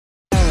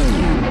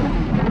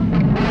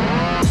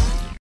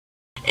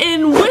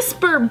in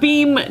Whisper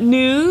Beam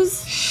News,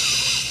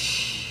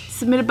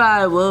 submitted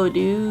by Whoa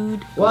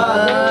Dude. What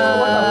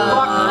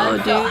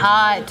the fuck?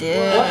 Hot,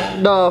 dude.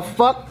 What the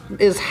fuck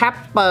is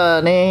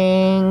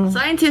happening?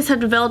 Scientists have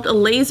developed a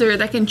laser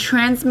that can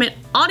transmit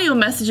audio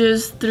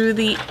messages through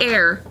the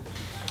air.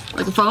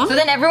 Like a phone? So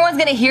then everyone's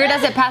gonna hear it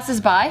as it passes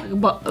by?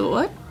 What?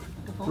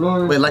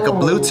 Wait, like a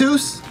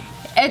Bluetooth?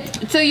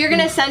 So you're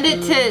gonna send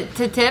it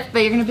to Tiff, but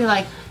you're gonna be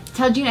like,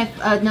 tell Gina,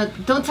 no,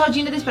 don't tell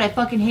Gina this, but I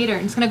fucking hate her.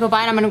 And it's gonna go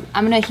by and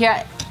I'm gonna hear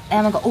it,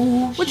 and I'm gonna go,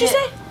 oh, What'd you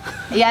say?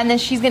 Yeah, and then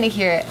she's gonna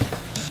hear it.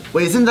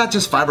 Wait, isn't that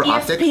just fiber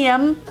optic?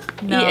 ESPN?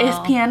 No.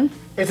 ESPN?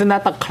 Isn't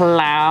that the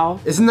cloud?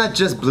 Isn't that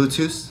just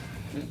Bluetooth?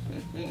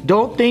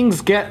 Don't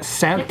things get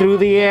sent through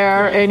the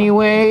air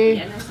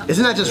anyway?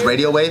 Isn't that just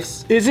radio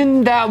waves?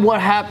 Isn't that what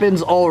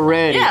happens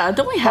already? Yeah,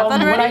 don't we have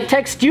that already? When I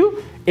text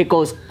you, it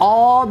goes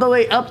all the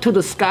way up to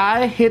the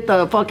sky, hit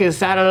the fucking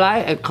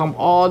satellite, and come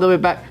all the way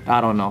back.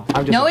 I don't know.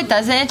 No, it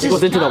doesn't. It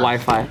goes into the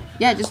Wi-Fi.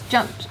 Yeah, just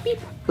jumps. Beep.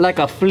 Like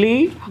a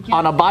flea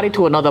on a body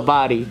to another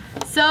body.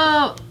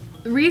 So,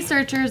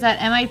 researchers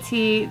at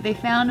MIT, they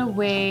found a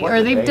way,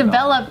 or they've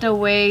developed a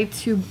way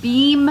to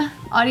beam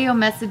audio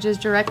messages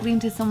directly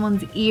into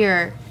someone's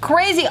ear.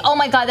 Crazy. Oh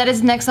my god, that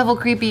is next level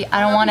creepy. I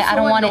don't want it. I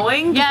don't want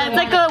it. Yeah, it's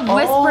like a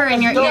whisper in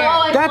your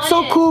ear. That's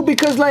so cool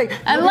because like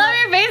I love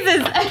your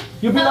faces.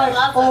 you'll be like,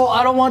 oh,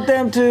 I don't want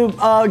them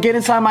to get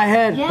inside my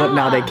head, but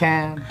now they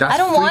can. That's I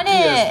don't want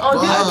freaky it. as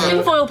Oh, dude, fuck. the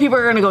tinfoil people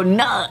are gonna go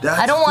nuts. That's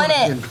I don't want it.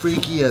 fucking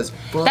freaky as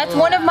fuck. That's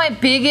one of my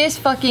biggest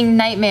fucking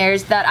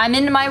nightmares, that I'm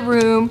in my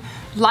room,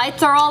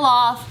 lights are all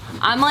off,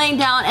 I'm laying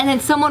down, and then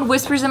someone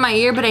whispers in my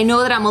ear, but I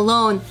know that I'm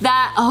alone.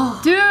 That, oh.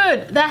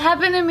 Dude, that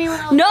happened to me when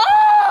I was,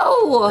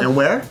 No! And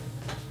where?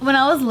 when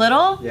I was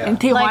little. Yeah. In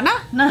Tijuana?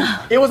 Like, no,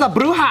 It was a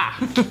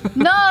bruja.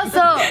 no,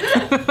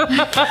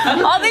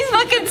 so, All these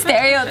fucking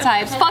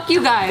stereotypes. Fuck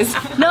you guys.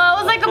 no, I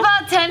was like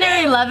about 10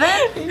 or 11.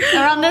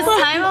 Around this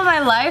time of my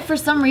life, for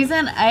some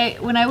reason,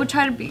 when I would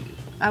try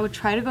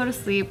to go to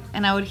sleep,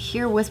 and I would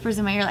hear whispers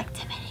in my ear like,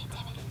 Tiffany,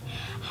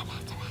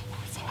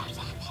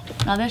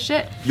 all that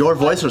shit. Your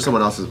voice or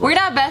someone else's voice? We're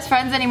not best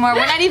friends anymore.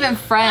 We're not even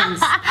friends.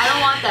 I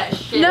don't want that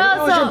shit.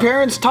 No, It was your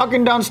parents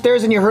talking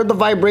downstairs and you heard the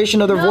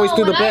vibration of their voice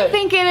through the what I bed.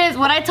 think it is,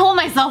 what I told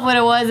myself what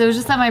it was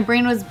just that my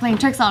brain was playing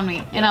tricks on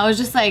me. And I was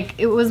just like,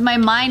 it was my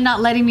mind not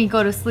letting me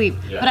go to sleep.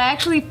 But I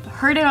actually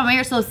heard it on my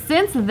ear. So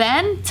since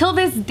then, till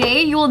this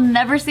day, you will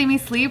never see me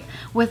sleep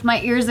with my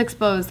ears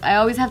exposed. I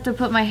always have to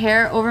put my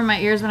hair over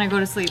my ears when I go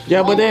to sleep.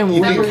 Yeah, but then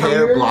You think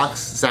hair blocks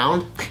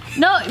sound?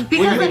 No, You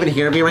because can't even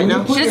hear me right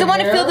now? She doesn't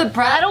want to feel the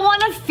breath. I don't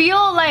want to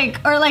feel like,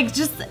 or like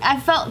just, I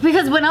felt,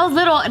 because when I was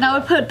little and I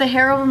would put the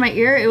hair over my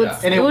ear, it would,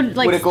 And it would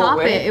like would it go stop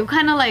away? it. It would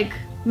kind of like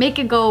make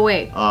it go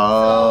away.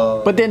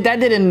 Oh. But then that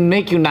didn't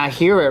make you not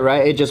hear it,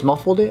 right? It just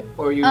muffled it?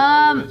 Or you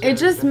It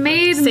just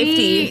made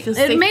Safety.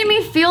 it made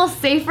me feel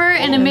safer,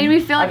 and it made me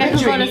feel like I bet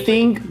could you go to sleep.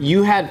 anything,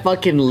 you had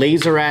fucking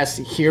laser ass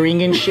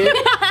hearing and shit.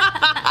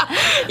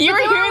 You were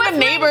hearing the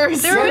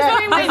neighbors. They were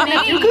whispering my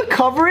If you name. could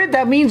cover it,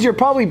 that means you're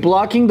probably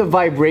blocking the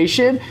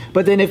vibration.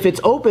 But then if it's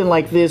open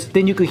like this,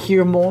 then you could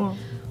hear more.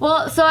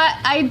 Well, so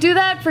I do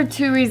that for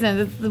two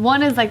reasons.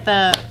 One is like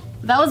that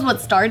was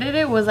what started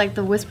it, was like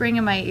the whispering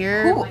in my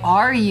ear. Who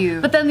are you?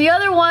 But then the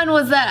other one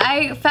was that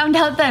I found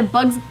out that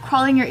bugs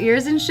crawling your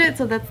ears and shit,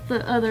 so that's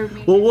the other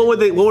main Well, what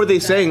were they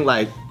saying?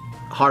 Like,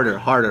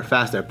 harder,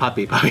 faster,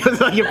 puppy.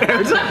 Like your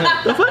parents. The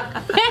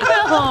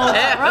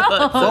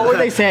fuck? What were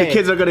they saying? The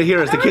kids are gonna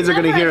hear us. The kids are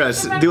gonna hear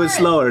us. Do it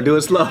slower. Do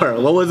it slower.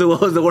 What was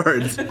the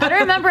words? I don't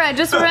remember. I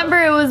just remember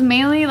it was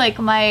mainly like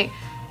my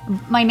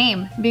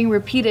name being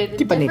repeated. in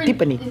Tiffany, different-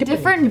 Tiffany, in Tiffany.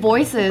 different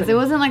voices. It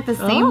wasn't like the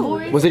same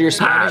voice. Was it your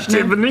Spanish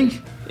name?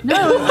 Tiffany.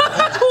 No.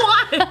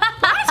 Why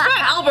is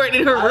Albert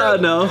in her I room?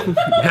 don't know.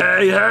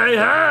 Hey.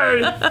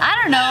 I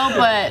don't know,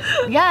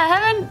 but yeah, I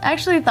haven't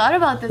actually thought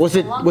about this. Was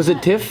in it a long was time.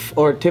 it Tiff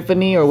or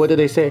Tiffany or what did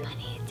they say?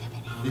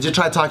 Did you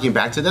try talking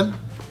back to them?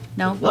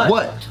 No.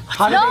 What?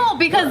 No,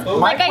 because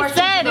like I question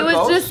said, to it the was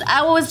ghost? just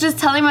I was just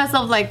telling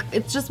myself like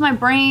it's just my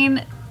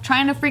brain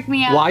trying to freak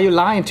me out. Why are you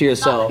lying to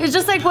yourself? It's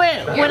just like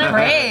whenever.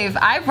 Brave.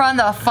 I run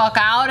the fuck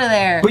out of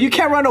there. But you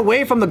can't run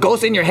away from the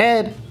ghost in your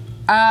head.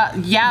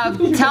 Yeah,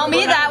 tell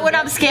me that when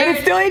I'm scared.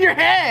 It's still in your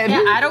head.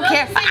 Yeah, I don't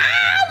care.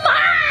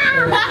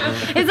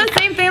 It's the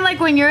same thing like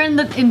when you're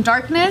in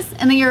darkness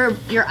and then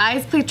your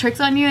eyes play tricks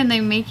on you and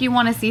they make you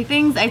want to see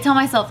things. I tell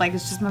myself like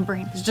it's just my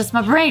brain. It's just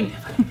my brain.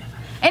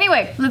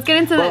 Anyway, let's get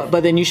into this.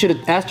 But then you should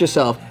have asked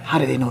yourself, how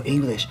do they know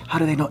English? How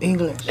do they know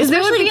English? It would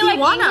Especially be like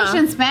Tijuana. English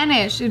and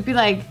Spanish. It'd be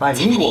like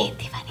Bilingual.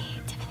 Tiffany.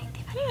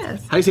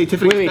 Yes. How do you say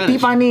Tiffany? Wait, in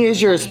Spanish? Tiffany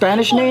is your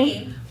Spanish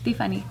name?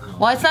 Tiffany.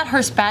 Well, it's not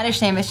her Spanish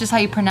name. It's just how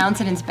you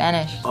pronounce it in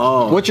Spanish.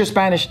 Oh. What's your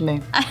Spanish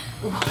name?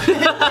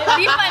 Tiffany,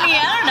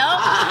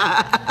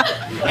 I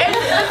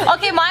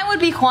Okay, mine would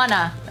be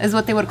Juana, is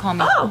what they would call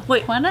me. Oh,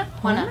 wait. don't know.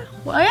 Juana?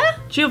 Oh yeah?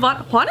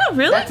 Giovanna? Juana?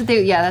 Really? That's what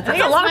they, yeah, that's That's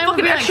a lot of mine would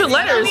fucking be like extra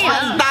letters.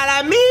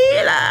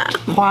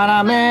 Tiffany.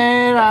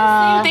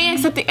 Panamera. Same thing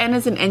except the N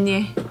is an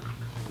N.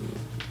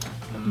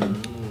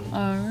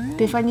 Alright.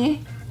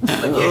 Tiffany?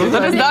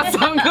 That does not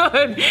sound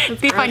good.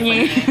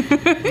 Tiffany.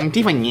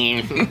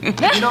 Tiffany.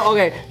 You know,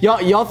 okay,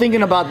 y'all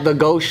thinking about the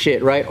ghost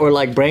shit, right? Or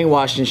like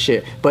brainwashing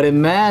shit. But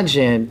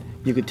imagine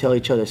you could tell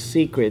each other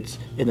secrets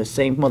in the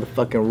same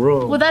motherfucking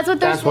room. Well, that's what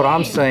they're saying. That's what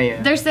I'm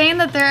saying. They're saying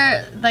that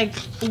they're like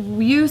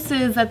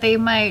uses that they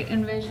might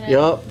envision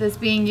this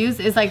being used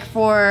is like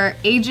for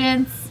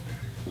agents,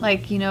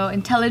 like, you know,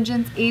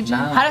 intelligence agents.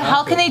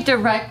 How can they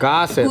direct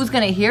Gossip. who's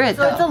gonna hear it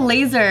So it's a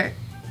laser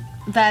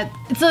that.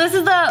 So this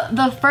is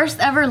the first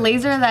ever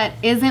laser that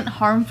isn't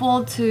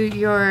harmful to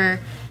your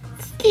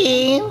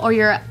skin or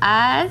your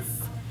eyes,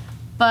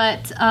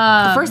 but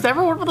First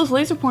ever? What about those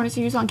laser pointers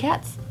you use on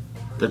cats?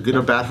 They're good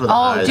or bad for the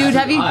eyes. dude,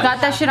 have you got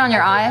that shit on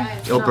your eye?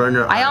 It'll burn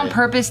your eye. I on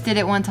purpose did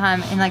it one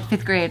time in like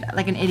 5th grade,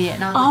 like an idiot.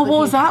 And I was Oh, like, what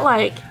was that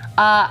like?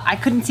 I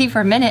couldn't see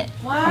for a minute.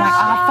 Wow. I'm like,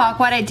 oh fuck,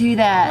 why'd I do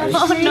that?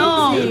 oh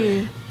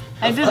no,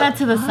 I did that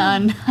to the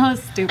sun. I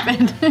was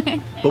stupid.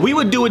 But we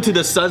would do it to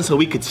the sun so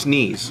we could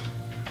sneeze.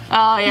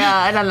 Oh yeah,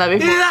 I done that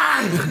before.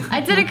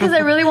 I did it because I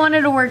really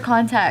wanted to wear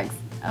contacts.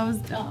 I was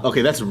dumb.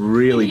 Okay, that's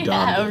really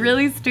Yeah, dumb.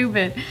 really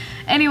stupid.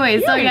 Anyway,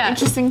 so You're an yeah.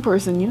 interesting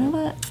person, you know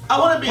that? I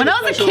want to be When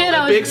I was a kid, I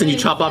was Olympics and you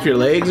really chop off your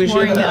legs and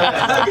shit.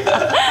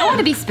 I want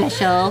to be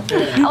special.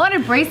 I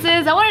wanted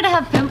braces. I wanted to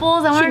have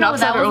pimples. I wanted to know what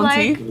knocks out that her was own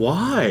like. teeth.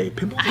 Why?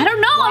 Pimple? I don't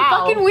know. Wow. I'm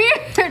fucking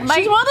weird.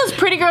 She's one of those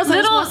pretty girls that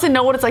just Little- wants to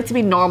know what it's like to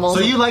be normal. So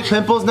you like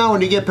pimples now?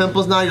 When you get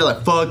pimples now, you're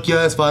like, fuck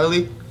yes,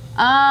 finally?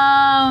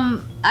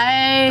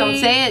 I Don't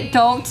say it.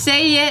 Don't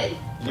say it.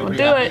 Don't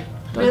do it.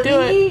 Don't do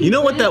it. You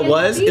know what that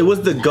was? It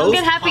was the ghost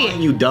get happy.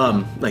 calling you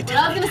dumb. Like, What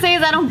I was gonna say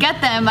is I don't get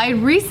them. I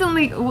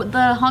recently,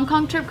 the Hong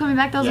Kong trip coming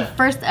back, that was the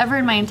first ever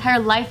in my entire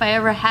life I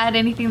ever had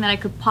anything that I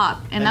could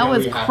pop, and that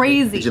was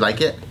crazy. Did you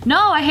like it? No,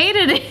 I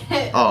hated it.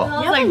 Oh. I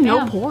was You like, have no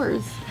damn.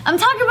 pores. I'm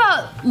talking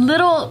about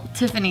little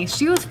Tiffany.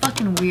 She was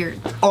fucking weird.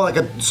 Oh, like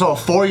so a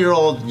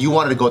 4-year-old, you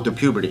wanted to go through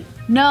puberty.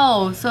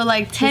 No, so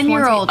like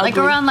 10-year-old, like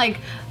ugly. around like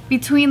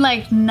between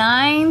like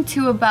 9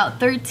 to about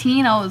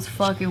 13, I was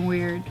fucking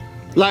weird.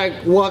 Like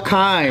what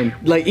kind?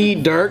 Like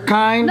eat dirt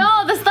kind?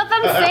 No, the stuff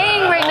I'm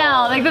saying right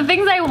now, like the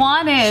things I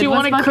wanted. She was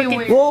wanted fucking crooked-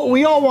 weird. Well,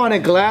 we all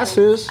wanted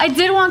glasses. I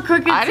did want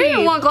crooked I teeth.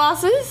 didn't want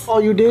glasses. Oh,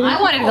 you didn't? I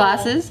wanted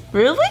glasses.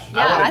 Really?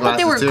 Yeah, I thought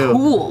they were glasses, too.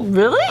 cool.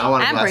 Really? I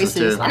wanted And glasses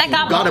braces. too. And I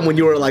got him when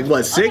you were like,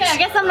 what, 6? Okay, I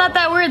guess I'm not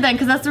that weird then,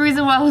 because that's the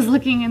reason why I was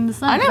looking in the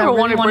sun. I 'cause never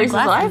really wanted braces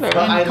either. and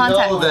But I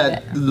contacts. know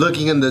that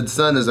looking in the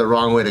sun is the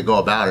wrong way to go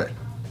about it.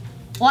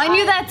 Well, I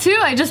knew that too.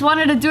 I just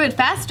wanted to do it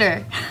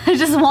faster. I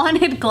just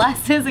wanted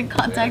glasses and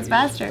contacts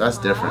faster. That's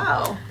different.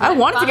 I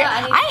wanted to get.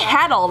 I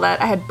had all that.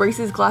 I had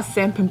braces, glasses,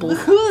 and pimples.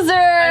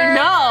 Loser.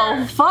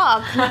 No,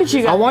 fuck. Look at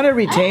you I guys. wanted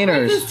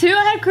retainers. Too,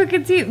 I had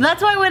crooked teeth.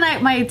 That's why when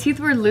my teeth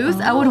were loose,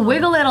 I would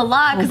wiggle it a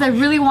lot because I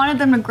really wanted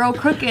them to grow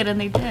crooked,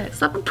 and they did.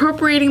 Stop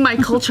appropriating my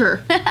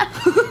culture.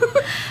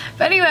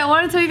 But anyway, I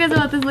want to tell you guys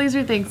about this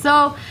laser thing.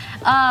 So,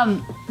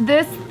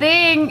 this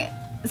thing,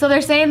 so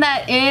they're saying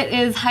that it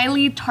is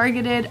highly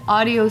targeted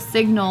audio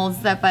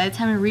signals that by the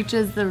time it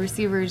reaches the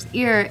receiver's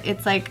ear,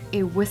 it's like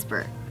a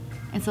whisper.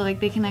 And so like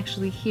they can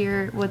actually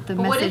hear what the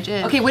message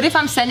is. Okay, what if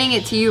I'm sending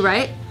it to you,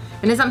 right?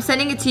 And as I'm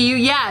sending it to you,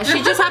 yeah,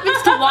 she just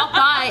happens to walk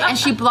by and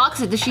she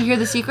blocks it. Does she hear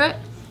the secret?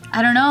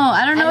 I don't know.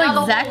 I don't And now the know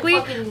whole exactly,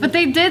 fucking- but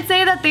they did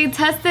say that they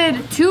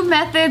tested 2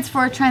 methods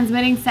for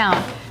transmitting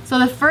sound. So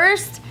the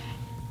first,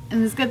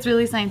 and this gets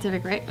really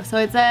scientific, right? So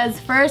it says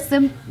first,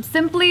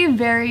 simply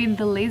varied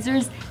the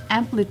laser's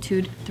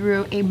amplitude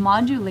through a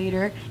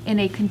modulator in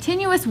a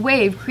continuous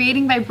wave,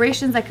 creating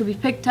vibrations that could be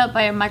picked up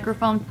by a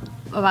microphone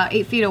about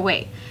 8 feet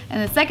away.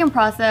 And the second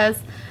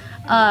process,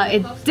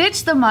 it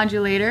ditched the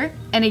modulator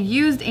and it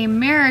used a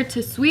mirror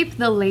to sweep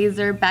the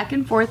laser back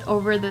and forth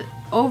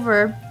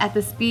over at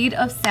the speed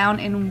of sound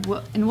in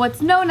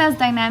what's known as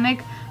dynamic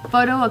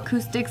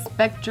photoacoustic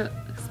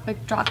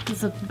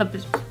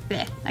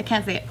I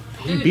can't say it.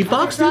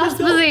 Beatbox?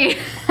 Spectroscopy.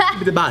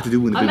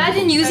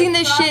 Imagine using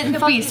this shit and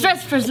fucking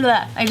Stress for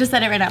that. I just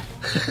said it right now.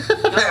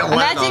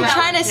 Imagine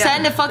trying to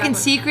send a fucking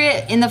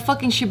secret in the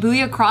fucking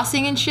Shibuya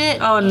crossing and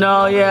shit. Oh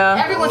no,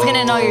 yeah. Everyone's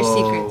gonna know your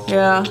secrets.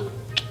 Yeah.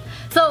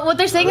 So what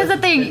they're saying is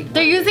that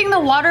they're using the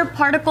water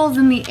particles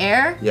in the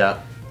air. Yeah.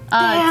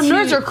 Damn, to-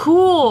 nerds are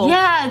cool.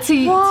 Yeah,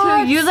 to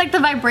What? use like the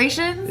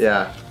vibrations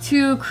Yeah.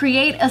 to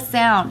create a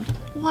sound.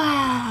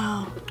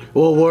 Wow.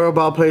 Well, what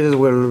about places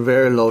with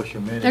very low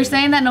humidity? They're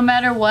saying that no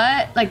matter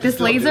what, like this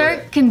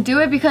laser can do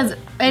it because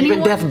anyone,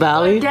 Even Death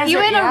Valley?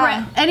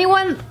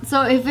 anyone.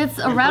 So if it's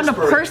around a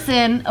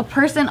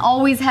person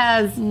always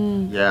has.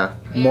 Yeah.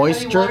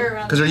 Moisture?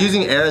 Because they're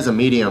using air as a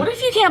medium. What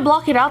if you can't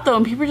block it out though,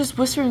 and people are just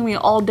whispering to me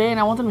all day, and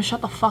I want them to shut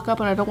the fuck up,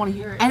 and I don't want to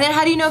hear it? And then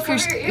how do you know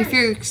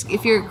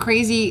if you're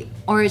crazy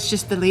or it's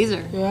just the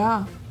laser?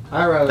 Yeah.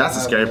 That's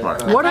the scary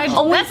part. What if?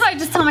 That's why I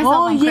just tell myself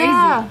Oh I'm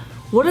yeah. crazy.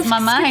 What if my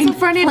mind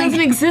schizophrenia playing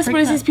doesn't exist, but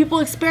it's breaks these people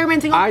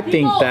experimenting on I think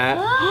people? that.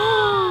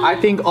 I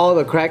think all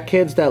the crack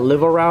kids that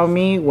live around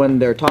me, when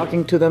they're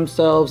talking to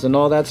themselves and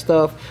all that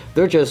stuff,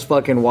 they're just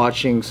fucking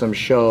watching some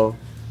show.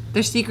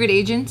 They're secret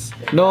agents.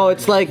 No,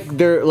 it's like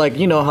they're like,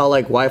 you know how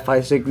like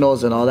Wi-Fi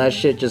signals and all that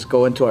shit just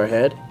go into our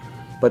head,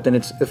 but then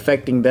it's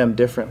affecting them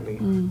differently.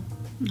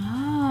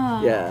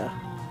 Oh. Yeah,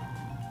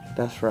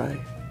 that's right.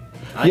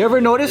 You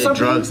ever notice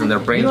something? Drugs and their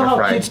brains You know are how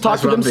fried. kids talk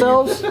That's to what I'm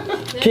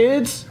themselves?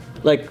 Kids,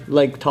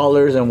 like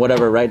toddlers and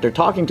whatever, right? They're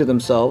talking to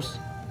themselves.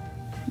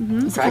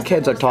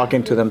 Crackheads are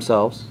talking to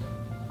themselves.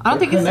 I don't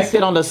think it's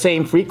Connected on the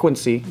same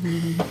frequency.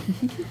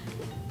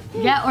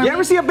 Yeah, or You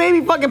ever see a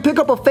baby fucking pick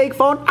up a fake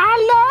phone?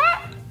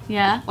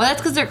 yeah. Well, that's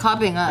because they're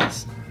copying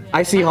us.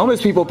 I see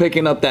homeless people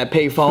picking up that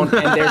pay phone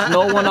and there's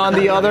no one on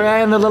the other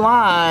end of the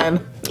line.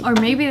 Or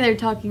maybe they're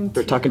talking to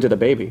They're talking to the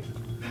baby.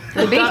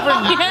 the baby.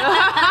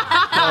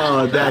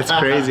 Oh, that's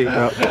crazy.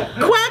 Oh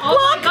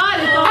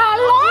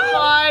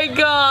my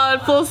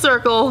god, full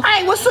circle.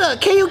 Hey, what's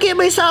up? Can you give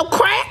me some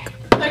crack?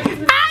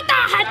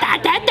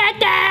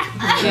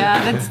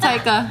 Yeah, that's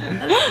Taika.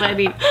 That's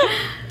funny.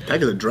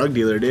 That is a drug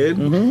dealer, dude.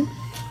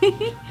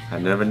 I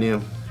never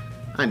knew.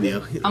 I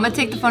knew. I'm gonna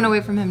take the phone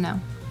away from him now.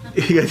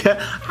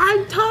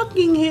 I'm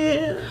talking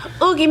here.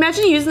 Look,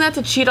 imagine using that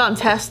to cheat on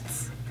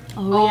tests.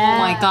 Oh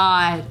my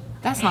god.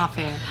 That's not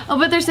fair. Oh,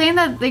 but they're saying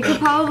that they could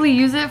probably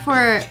use it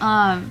for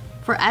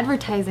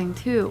advertising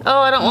too. Oh,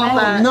 I don't want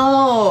that.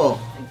 No.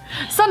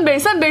 Sunday,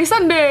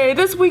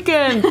 this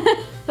weekend.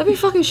 That'd be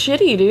fucking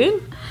shitty,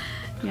 dude.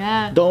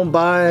 Yeah. Don't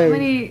buy.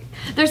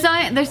 They're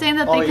saying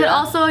that they Oh, could yeah?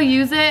 also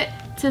use it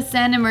to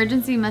send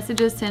emergency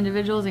messages to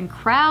individuals in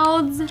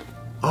crowds.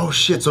 Oh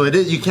shit! So it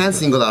is. You can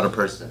single out a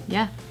person.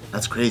 Yeah.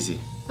 That's crazy.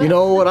 You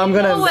know what I'm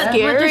gonna. What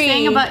they're Scary.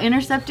 saying about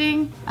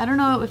intercepting, I don't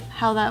know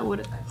how that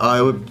would.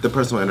 The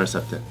person will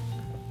intercept it.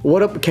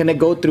 What up? Can it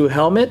go through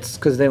helmets?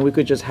 Cause then we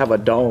could just have a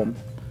dome,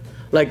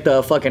 like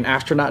the fucking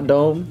astronaut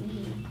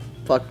dome.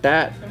 Fuck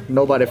that.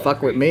 Nobody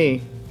fuck with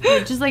me.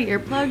 Just like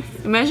earplugs.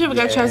 Imagine if a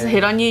guy tries to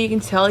hit on you, you can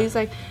tell he's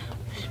like,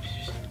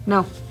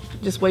 no,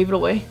 just wave it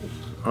away.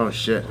 Oh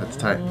shit! That's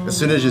tight. As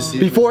soon as you see.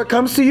 Before it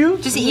comes to you,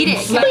 Just eat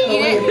it. You gotta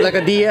eat it. like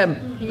a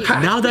DM.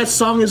 Now that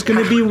song is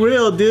gonna be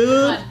real,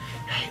 dude.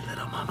 Hey,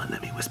 little mama,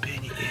 let me whisper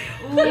in your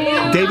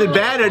ear. David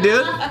Banner,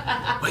 dude.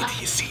 Wait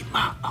till you see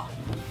ma. Oh.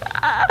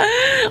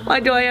 Why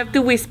do I have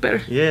to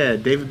whisper? Yeah,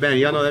 David Banner.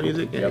 Y'all know that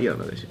music? Yeah, you don't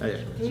know that shit. Oh,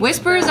 yeah.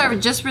 Whispers are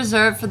just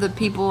reserved for the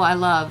people I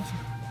love.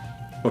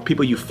 Or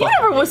people you fuck.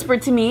 You never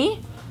whispered to me.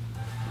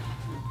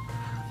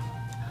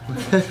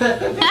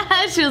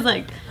 She was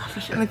like,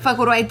 I'm like, fuck,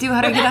 what do I do?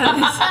 How do I get out of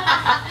this?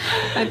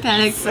 I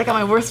panicked. I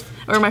got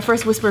my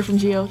first whisper from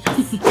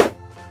Gio.